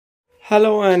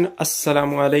Hello and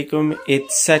assalamu alaikum.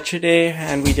 It's Saturday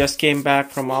and we just came back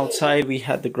from outside. We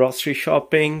had the grocery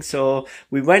shopping, so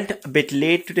we went a bit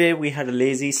late today. We had a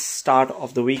lazy start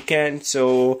of the weekend,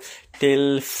 so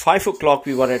till 5 o'clock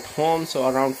we were at home. So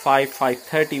around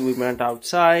 5:30 we went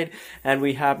outside, and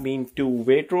we have been to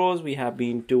Waitrose, we have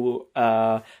been to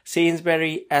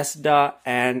Sainsbury, Asda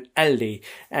and Aldi,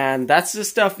 and that's the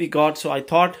stuff we got. So I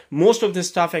thought most of the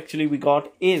stuff actually we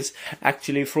got is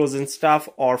actually frozen stuff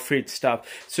or fridge stuff.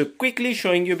 So quickly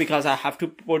showing you, because I have to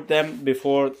put them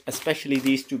before especially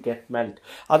these two get melt.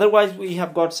 Otherwise we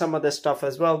have got some other stuff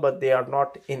as well, but they are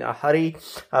not in a hurry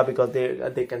because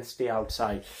they can stay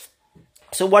outside.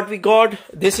 So what we got,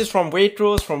 this is from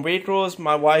Waitrose. From Waitrose,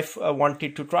 my wife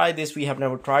wanted to try this. We have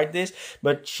never tried this,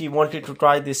 but she wanted to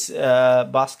try this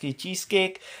basket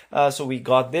cheesecake. So we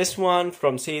got this one.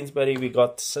 From Sainsbury, we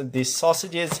got these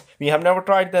sausages. We have never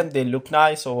tried them. They look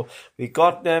nice, so we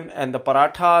got them. And the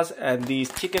parathas and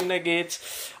these chicken nuggets.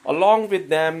 Along with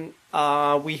them,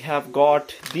 we have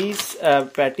got these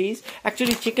patties.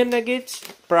 Actually, chicken nuggets,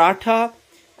 paratha,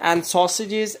 and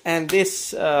sausages, and this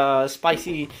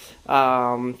spicy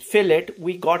fillet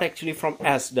we got actually from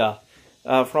Asda.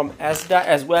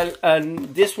 As well,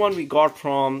 and this one we got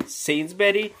from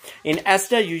Sainsbury. In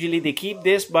Asda usually they keep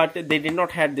this, but they did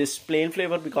not have this plain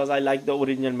flavor because I like the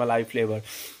original Malai flavor.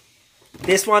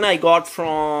 This one I got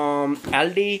from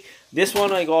Aldi. This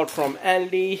one I got from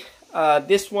Aldi.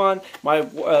 This one, my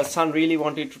son really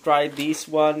wanted to try this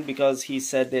one because he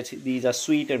said that these are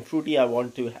sweet and fruity. I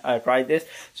want to try this,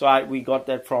 so we got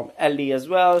that from Aldi as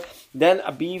well. Then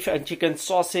a beef and chicken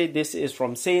sausage. This is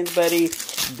from Sainsbury.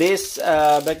 This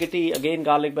baguette, again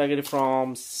garlic baguette,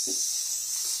 from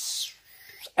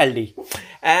Aldi.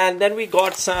 And then we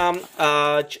got some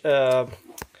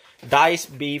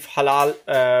diced beef, halal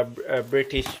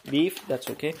British beef. That's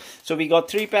okay. So we got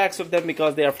 3 packs of them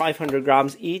because they are 500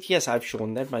 grams each. Yes, I've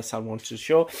shown that. My son wants to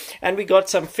show. And we got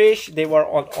some fish. They were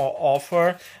on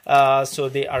offer, so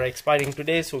they are expiring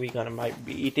today, so we're gonna might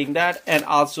be eating that. And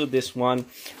also this one,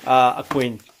 a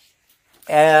quince.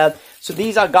 So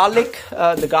these are garlic.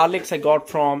 The garlics I got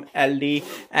from Aldi,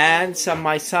 and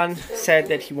my son said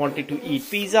that he wanted to eat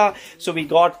pizza, so we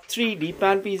got 3 deep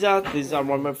pan pizza. These are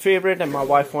one of my favorite, and my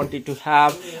wife wanted to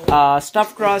have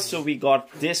stuffed crust, so we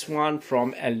got this one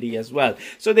from Aldi as well.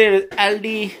 So there is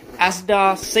Aldi,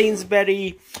 Asda,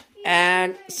 Sainsbury,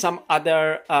 and some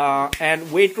other and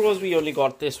Waitrose we only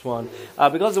got this one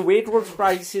because the Waitrose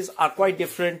prices are quite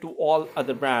different to all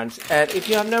other brands. And if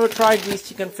you have never tried these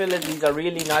chicken fillet, these are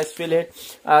really nice fillet.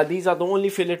 These are the only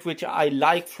fillet which I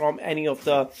like from any of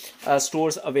the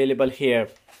stores available here.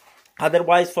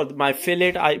 Otherwise, for my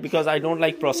fillet, because I don't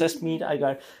like processed meat,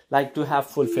 I like to have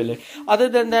full fillet. Other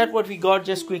than that, what we got,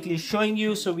 just quickly showing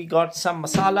you. So we got some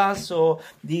masalas. So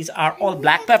these are all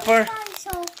black pepper.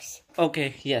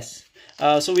 Okay, yes.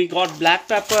 So we got black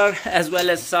pepper as well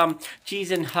as some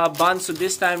cheese and herb buns. So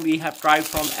this time we have tried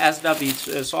from Asda. We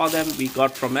saw them, we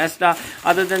got from Asda.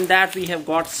 Other than that, we have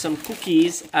got some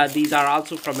cookies. These are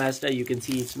also from Asda. You can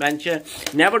see it's mentioned.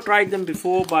 Never tried them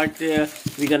before, but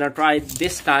we're gonna try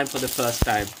this time for the first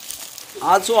time.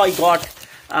 Also, I got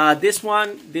this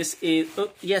one. This is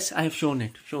yes, I have shown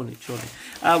it.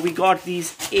 We got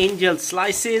these angel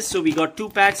slices. So we got 2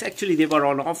 packs. Actually they were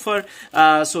on offer,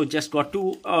 so just got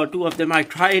two of them. I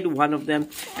tried one of them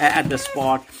at the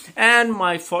spot. And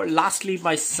lastly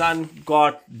my son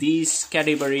got these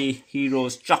Cadbury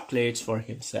Heroes chocolates for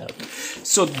himself.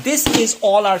 So this is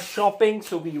all our shopping.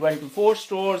 So we went to 4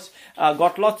 stores,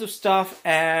 got lots of stuff,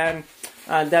 and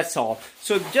that's all.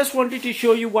 So just wanted to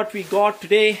show you what we got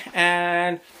today,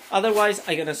 and otherwise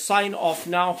I'm gonna sign off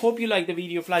now. Hope you like the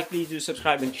video. If like, please do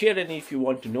subscribe and share. And if you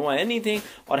want to know anything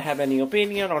or have any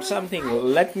opinion or something,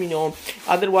 let me know.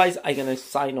 Otherwise I'm gonna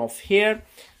sign off here.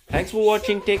 Thanks for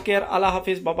watching. Take care. Allah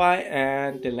Hafiz. Bye bye,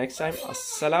 and till next time,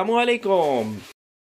 assalamu alaikum.